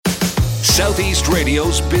Southeast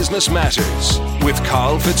Radio's Business Matters with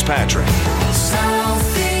Carl Fitzpatrick.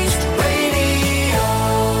 Southeast Radio.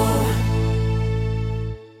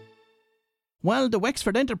 Well, the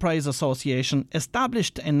Wexford Enterprise Association,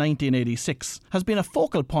 established in 1986, has been a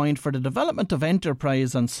focal point for the development of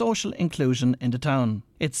enterprise and social inclusion in the town.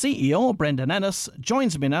 Its CEO, Brendan Ennis,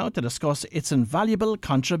 joins me now to discuss its invaluable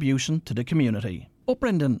contribution to the community. Oh,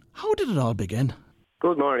 Brendan, how did it all begin?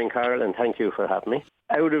 Good morning, Carl, and thank you for having me.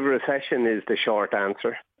 Out of recession is the short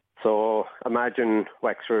answer. So imagine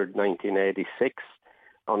Wexford 1986,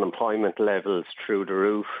 unemployment levels through the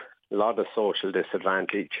roof, a lot of social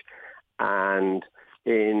disadvantage, and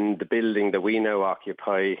in the building that we now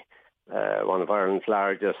occupy, one of Ireland's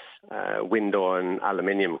largest window and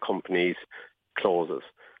aluminium companies closes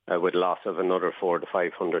with loss of another 400 to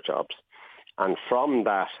 500 jobs. And from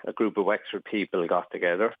that, a group of Wexford people got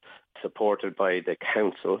together, supported by the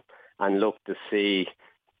council, and looked to see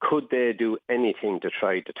could they do anything to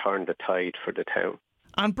try to turn the tide for the town.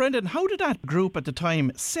 And Brendan, how did that group at the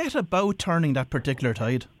time set about turning that particular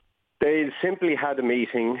tide? They simply had a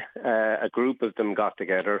meeting. A group of them got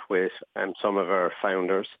together with some of our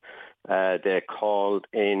founders. They called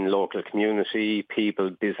in local community people,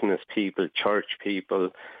 business people, church people,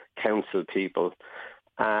 council people.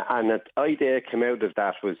 And an idea came out of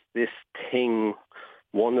that was this thing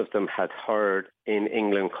one of them had heard in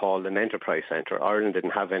England called an enterprise centre. Ireland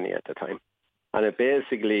didn't have any at the time. And it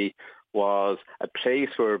basically was a place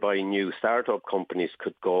whereby new startup companies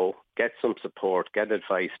could go, get some support, get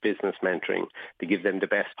advice, business mentoring to give them the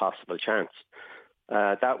best possible chance.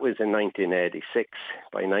 That was in 1986.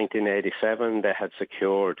 By 1987, they had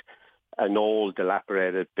secured an old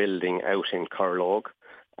dilapidated building out in Curlogue,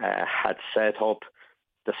 had set up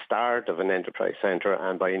the start of an enterprise centre,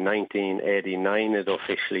 and by 1989 it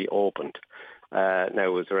officially opened. Now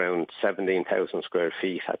it was around 17,000 square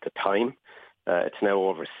feet at the time. It's now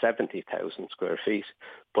over 70,000 square feet,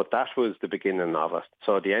 but that was the beginning of it.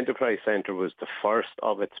 So the Enterprise Centre was the first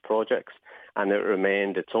of its projects, and it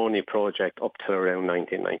remained its only project up till around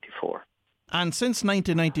 1994. And since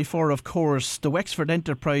 1994, of course, the Wexford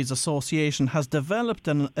Enterprise Association has developed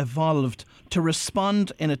and evolved to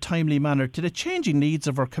respond in a timely manner to the changing needs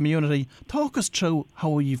of our community. Talk us through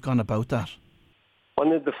how you've gone about that.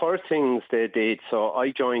 One of the first things they did, so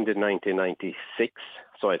I joined in 1996,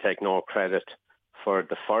 so I take no credit for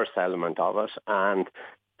the first element of it. And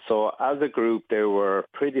so as a group, they were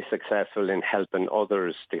pretty successful in helping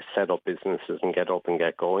others to set up businesses and get up and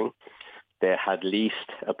get going. They had leased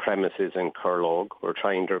a premises in Curlogue, were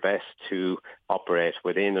trying their best to operate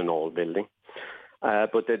within an old building.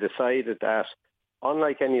 But they decided that,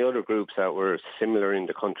 unlike any other groups that were similar in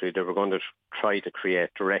the country, they were going to try to create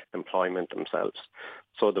direct employment themselves.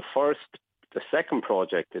 So the second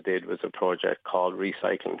project they did was a project called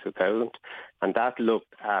Recycling 2000, and that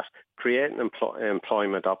looked at creating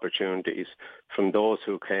employment opportunities from those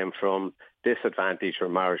who came from disadvantaged or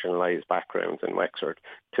marginalised backgrounds in Wexford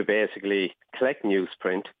to basically collect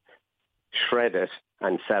newsprint, shred it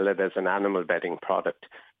and sell it as an animal bedding product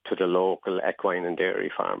to the local equine and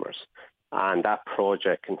dairy farmers. And that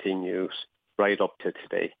project continues right up to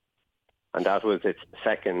today. And that was its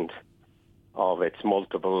second of its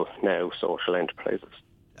multiple now social enterprises.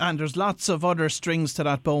 And there's lots of other strings to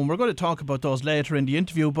that bow, and we're going to talk about those later in the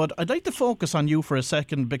interview, but I'd like to focus on you for a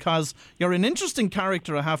second because you're an interesting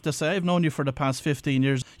character, I have to say. I've known you for the past 15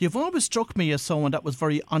 years. You've always struck me as someone that was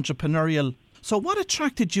very entrepreneurial. So what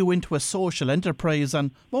attracted you into a social enterprise, and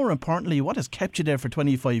more importantly, what has kept you there for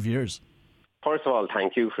 25 years? First of all,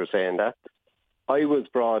 thank you for saying that. I was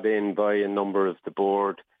brought in by a number of the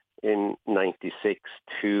board in 96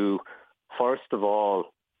 to, first of all,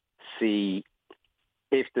 see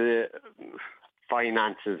if the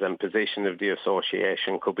finances and position of the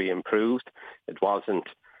association could be improved. It wasn't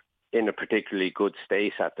in a particularly good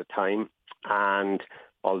state at the time. And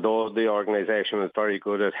although the organisation was very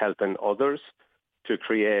good at helping others to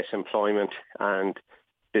create employment and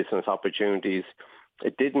business opportunities,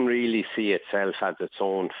 it didn't really see itself as its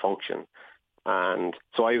own function. And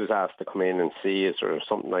so I was asked to come in and see is there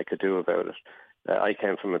something I could do about it. I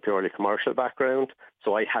came from a purely commercial background,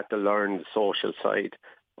 so I had to learn the social side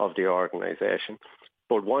of the organisation.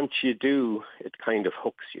 But once you do, it kind of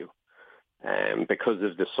hooks you because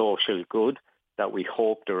of the social good that we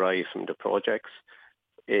hope derive from the projects.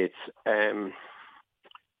 It's, it's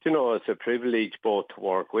a privilege both to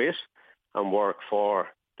work with and work for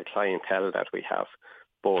the clientele that we have,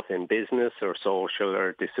 both in business or social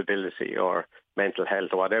or disability or mental health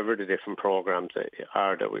or whatever the different programs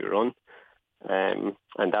are that we run. And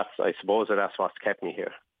I suppose that's what's kept me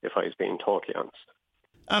here, if I was being totally honest.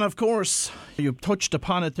 And of course, you touched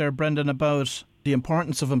upon it there, Brendan, about the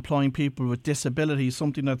importance of employing people with disabilities,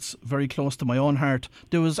 something that's very close to my own heart.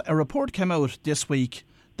 There was a report came out this week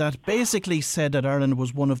that basically said that Ireland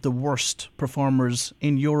was one of the worst performers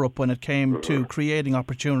in Europe when it came to creating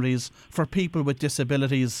opportunities for people with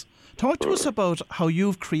disabilities. Talk to us about how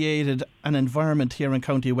you've created an environment here in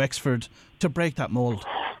County Wexford to break that mould.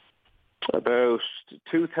 About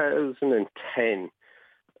 2010,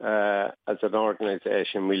 as an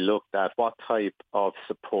organisation, we looked at what type of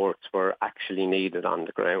supports were actually needed on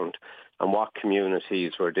the ground and what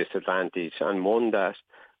communities were disadvantaged. And one that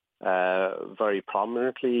very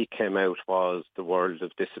prominently came out was the world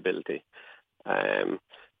of disability.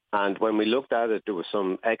 And when we looked at it, there was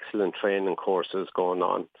some excellent training courses going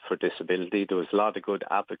on for disability. There was a lot of good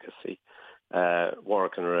advocacy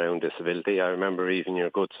working around disability. I remember even your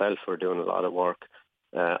good self were doing a lot of work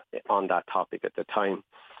on that topic at the time.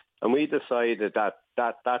 And we decided that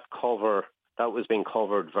was being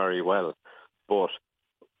covered very well. But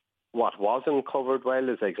what wasn't covered well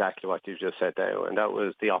is exactly what you just said there, and that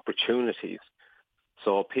was the opportunities.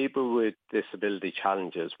 So people with disability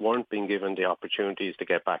challenges weren't being given the opportunities to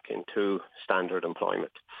get back into standard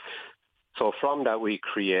employment. So from that, we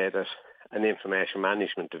created an information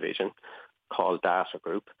management division called Data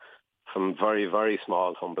Group from very, very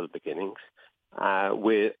small, humble beginnings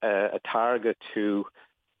with a target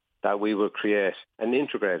that we will create an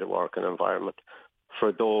integrated working environment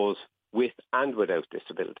for those with and without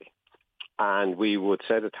disability. And we would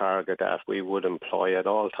set a target that we would employ at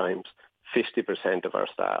all times 50% of our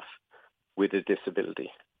staff with a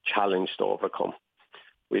disability, challenge to overcome.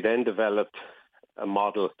 We then developed a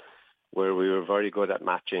model where we were very good at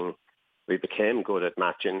matching. We became good at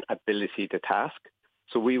matching ability to task.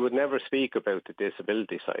 So we would never speak about the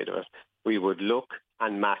disability side of it. We would look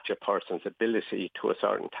and match a person's ability to a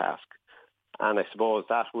certain task. And I suppose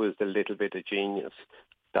that was the little bit of genius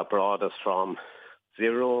that brought us from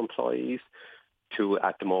 0 employees to,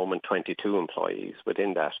 at the moment, 22 employees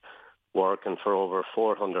within that, working for over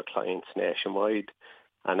 400 clients nationwide,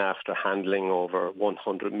 and after handling over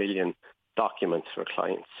 100 million documents for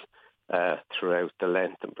clients throughout the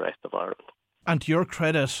length and breadth of Ireland. And to your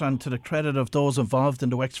credit, and to the credit of those involved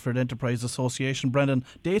in the Wexford Enterprise Association, Brendan,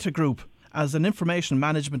 Data Group, as an information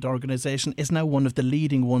management organisation, is now one of the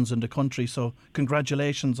leading ones in the country. So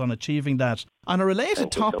congratulations on achieving that. On a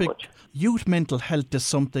related topic, so youth mental health is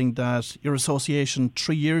something that your association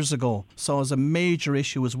 3 years ago saw as a major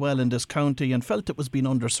issue as well in this county and felt it was being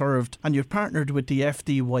underserved. And you've partnered with the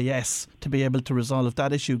FDYS to be able to resolve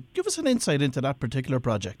that issue. Give us an insight into that particular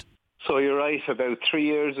project. So you're right. About 3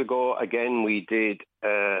 years ago, again, we did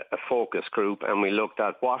a focus group and we looked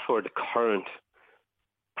at what were the current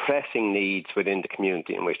pressing needs within the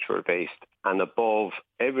community in which we're based. And above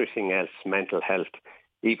everything else, mental health,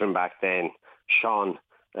 even back then, shone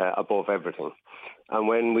above everything. And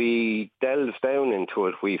when we delved down into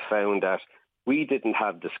it, we found that we didn't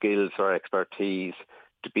have the skills or expertise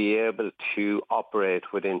to be able to operate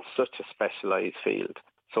within such a specialised field.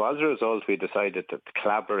 So as a result, we decided to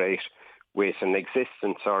collaborate with an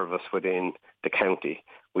existing service within the county.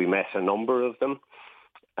 We met a number of them,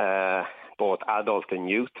 both adult and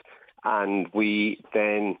youth, and we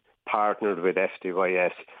then partnered with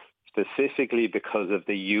FDYS specifically because of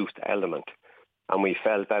the youth element. And we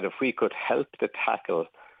felt that if we could help to tackle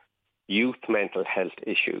youth mental health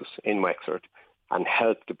issues in Wexford and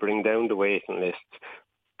help to bring down the waiting lists,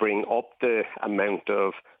 bring up the amount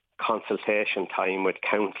of consultation time with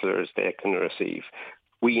counsellors they can receive,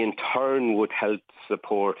 we in turn would help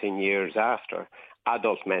support in years after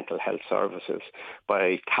adult mental health services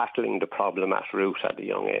by tackling the problem at root at a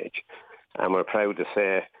young age. And we're proud to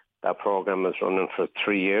say that programme is running for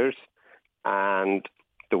 3 years and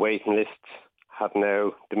the waiting lists have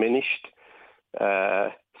now diminished,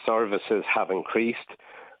 services have increased,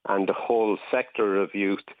 and the whole sector of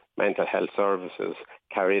youth mental health services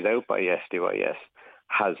carried out by FDYS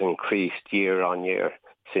has increased year on year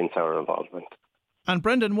since our involvement. And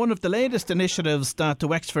Brendan, one of the latest initiatives that the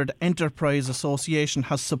Wexford Enterprise Association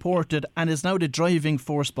has supported and is now the driving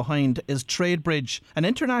force behind is TradeBridge, an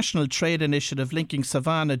international trade initiative linking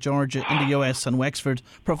Savannah, Georgia in the US and Wexford.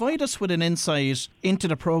 Provide us with an insight into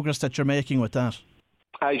the progress that you're making with that.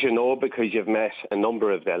 As you know, because you've met a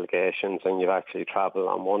number of delegations and you've actually travelled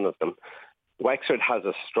on one of them, Wexford has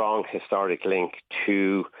a strong historic link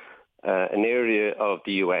to an area of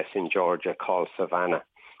the US in Georgia called Savannah.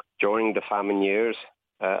 During the famine years,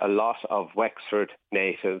 a lot of Wexford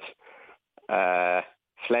natives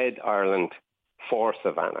fled Ireland for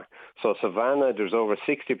Savannah. So Savannah, there's over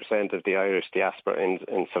 60% of the Irish diaspora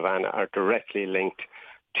in Savannah are directly linked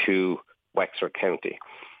to Wexford County.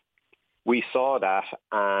 We saw that,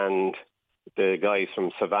 and the guys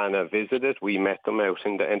from Savannah visited. We met them out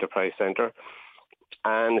in the Enterprise Centre.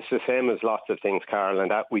 And it's the same as lots of things, Carl,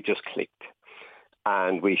 and that we just clicked.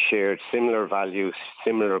 And we shared similar values,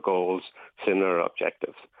 similar goals, similar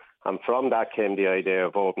objectives. And from that came the idea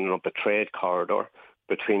of opening up a trade corridor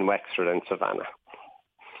between Wexford and Savannah.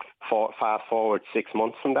 Fast forward 6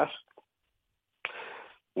 months from that,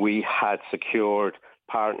 we had secured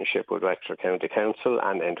partnership with Wexford County Council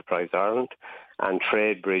and Enterprise Ireland, and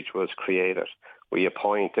TradeBridge was created. We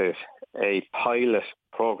appointed a pilot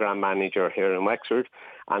program manager here in Wexford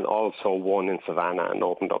and also one in Savannah, and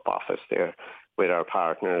opened up office there with our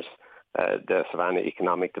partners, the Savannah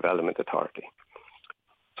Economic Development Authority.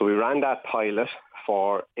 So we ran that pilot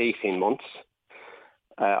for 18 months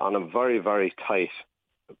on a very, very tight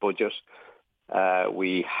budget.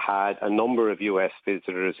 We had a number of US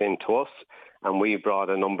visitors into us, and we brought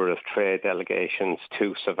a number of trade delegations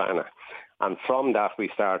to Savannah. And from that, we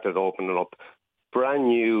started opening up brand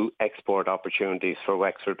new export opportunities for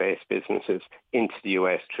Wexford-based businesses into the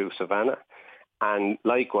US through Savannah, and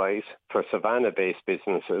likewise for Savannah-based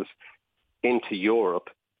businesses into Europe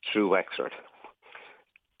through Wexford.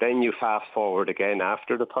 Then you fast forward again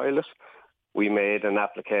after the pilot, we made an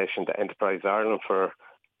application to Enterprise Ireland for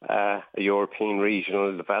a European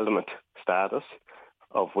Regional Development status,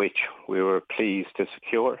 of which we were pleased to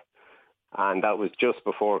secure. And that was just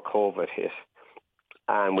before COVID hit.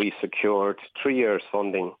 And we secured 3 years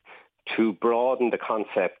funding to broaden the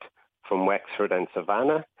concept from Wexford and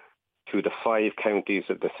Savannah to the 5 counties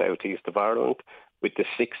of the southeast of Ireland, with the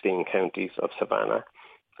 16 counties of Savannah.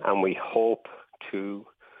 And we hope to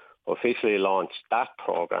officially launch that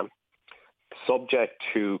programme, subject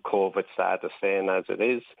to COVID status staying as it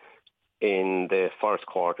is, in the first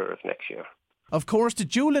quarter of next year. Of course, the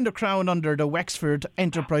jewel in the crown under the Wexford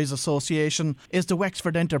Enterprise Association is the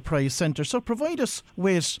Wexford Enterprise Centre. So provide us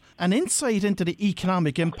with an insight into the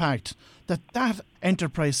economic impact that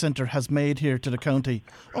Enterprise Centre has made here to the county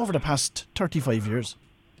over the past 35 years.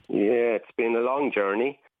 Yeah, it's been a long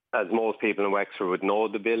journey. As most people in Wexford would know,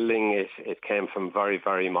 the building, it came from very,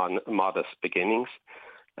 very modest beginnings.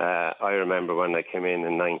 I remember when I came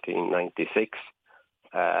in 1996,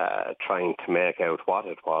 trying to make out what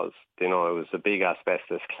it was. You know, it was a big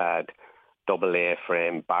asbestos-clad double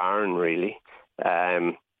A-frame barn, really.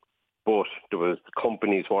 But there was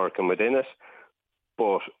companies working within it.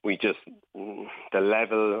 But the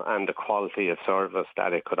level and the quality of service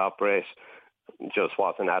that it could operate just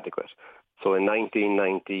wasn't adequate. So in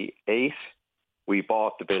 1998, we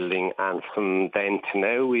bought the building, and from then to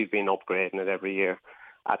now, we've been upgrading it every year.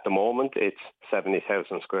 At the moment, it's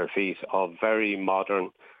 70,000 square feet of very modern,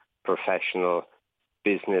 professional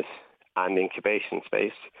business and incubation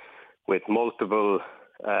space, with multiple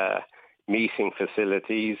meeting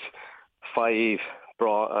facilities, 5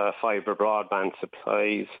 fibre broadband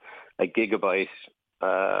supplies, a gigabyte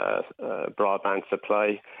broadband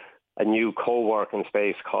supply, a new co-working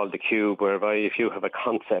space called The Cube, whereby if you have a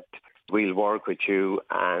concept, we'll work with you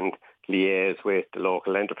and liaise with the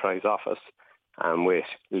local enterprise office and with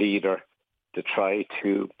Leader to try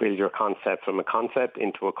to build your concept from a concept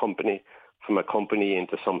into a company, from a company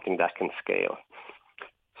into something that can scale.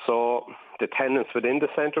 So the tenants within the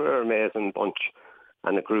centre are an amazing bunch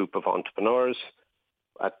and a group of entrepreneurs.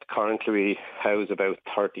 Currently we house about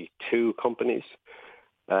 32 companies,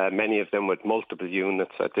 many of them with multiple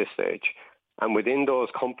units at this stage. And within those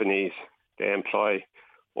companies, they employ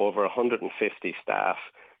over 150 staff,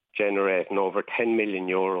 generating over 10 million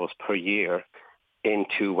euros per year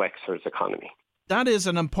into Wexford's economy. That is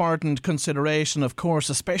an important consideration, of course,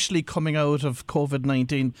 especially coming out of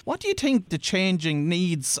COVID-19. What do you think the changing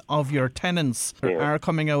needs of your tenants are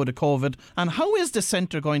coming out of COVID, and how is the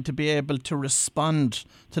centre going to be able to respond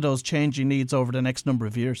to those changing needs over the next number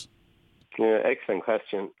of years? Yeah, excellent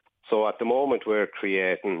question. So at the moment we're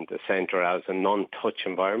creating the centre as a non-touch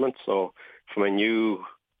environment. So from when you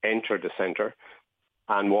enter the centre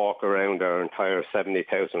and walk around our entire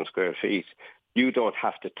 70,000 square feet, you don't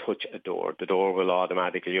have to touch a door. The door will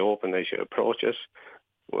automatically open as you approach it.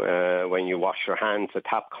 When you wash your hands, the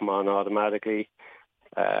tap come on automatically.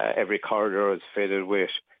 Every corridor is fitted with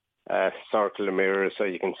circular mirrors so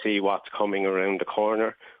you can see what's coming around the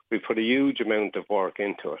corner. We put a huge amount of work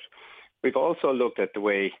into it. We've also looked at the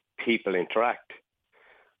way people interact.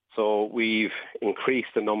 So we've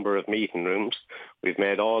increased the number of meeting rooms. We've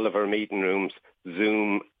made all of our meeting rooms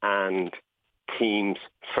Zoom and Teams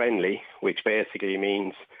friendly, which basically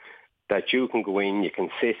means that you can go in, you can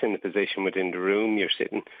sit in a position within the room, you're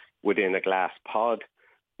sitting within a glass pod.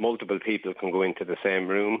 Multiple people can go into the same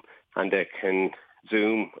room and they can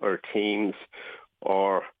Zoom or Teams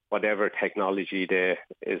or whatever technology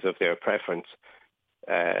is of their preference,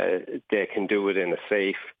 they can do it in a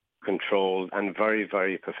safe, controlled and very,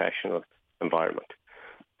 very professional environment.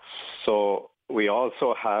 So we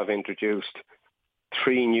also have introduced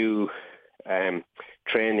 3 new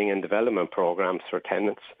training and development programs for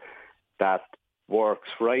tenants that works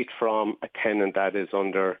right from a tenant that is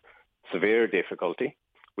under severe difficulty.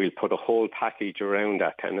 We'll put a whole package around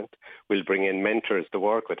that tenant. We'll bring in mentors to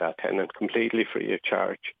work with that tenant completely free of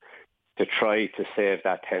charge to try to save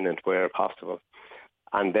that tenant where possible.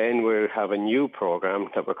 And then we'll have a new program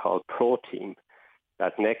that we call Pro Team,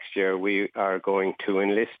 that next year we are going to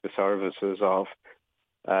enlist the services of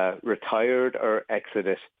retired or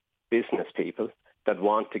exited business people that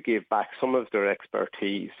want to give back some of their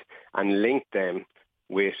expertise and link them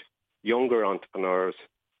with younger entrepreneurs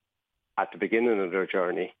at the beginning of their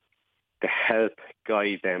journey to help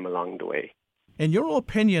guide them along the way. In your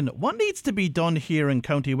opinion, what needs to be done here in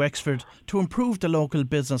County Wexford to improve the local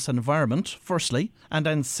business environment, firstly, and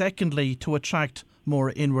then secondly, to attract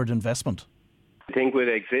more inward investment? I think with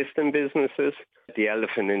existing businesses, the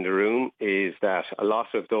elephant in the room is that a lot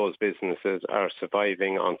of those businesses are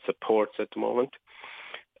surviving on supports at the moment,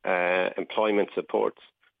 employment supports.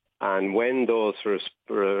 And when those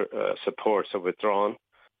supports are withdrawn,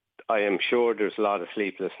 I am sure there's a lot of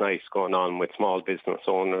sleepless nights going on with small business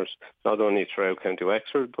owners, not only throughout County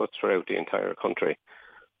Wexford, but throughout the entire country.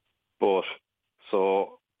 But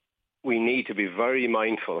so we need to be very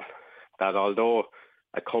mindful that although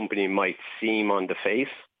a company might seem on the face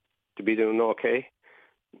to be doing okay,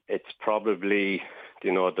 it's probably,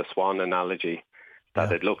 the swan analogy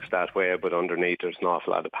that It looks that way, but underneath there's an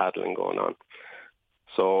awful lot of paddling going on.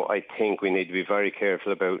 So I think we need to be very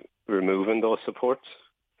careful about removing those supports.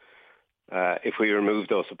 If we remove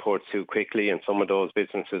those supports too quickly and some of those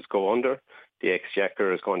businesses go under, the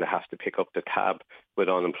Exchequer is going to have to pick up the tab with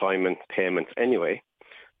unemployment payments anyway.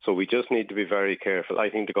 So we just need to be very careful. I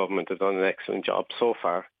think the government has done an excellent job so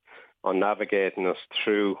far on navigating us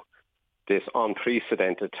through this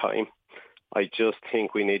unprecedented time. I just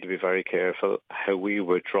think we need to be very careful how we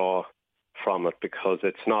withdraw from it because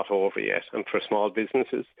it's not over yet. And for small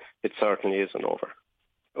businesses, it certainly isn't over.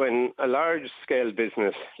 When a large-scale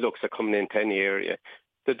business looks at coming into any area,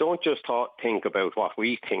 they don't just think about what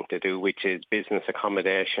we think to do, which is business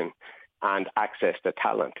accommodation and access to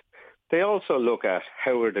talent. They also look at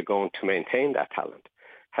how are they going to maintain that talent?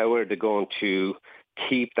 How are they going to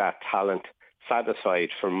keep that talent satisfied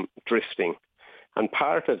from drifting? And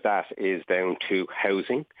part of that is down to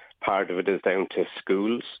housing. Part of it is down to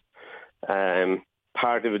schools.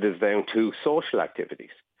 Part of it is down to social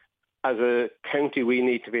activities. As a county, we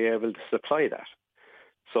need to be able to supply that.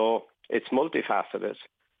 So it's multifaceted.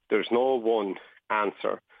 There's no one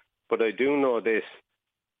answer. But I do know this,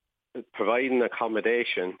 providing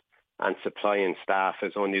accommodation and supplying staff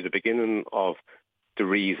is only the beginning of the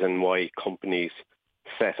reason why companies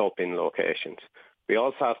set up in locations. We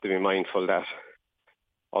also have to be mindful that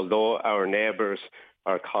although our neighbours,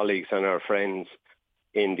 our colleagues and our friends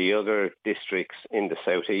in the other districts in the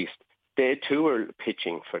southeast, they too are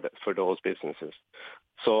pitching for those businesses.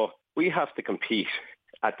 So we have to compete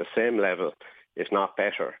at the same level, if not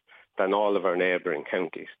better, than all of our neighbouring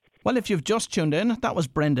counties. Well, if you've just tuned in, that was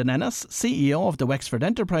Brendan Ennis, CEO of the Wexford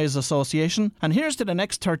Enterprise Association, and here's to the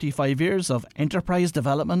next 35 years of enterprise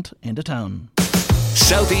development in the town.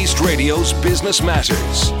 Southeast Radio's Business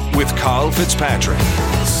Matters with Carl Fitzpatrick.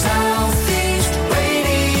 Southeast.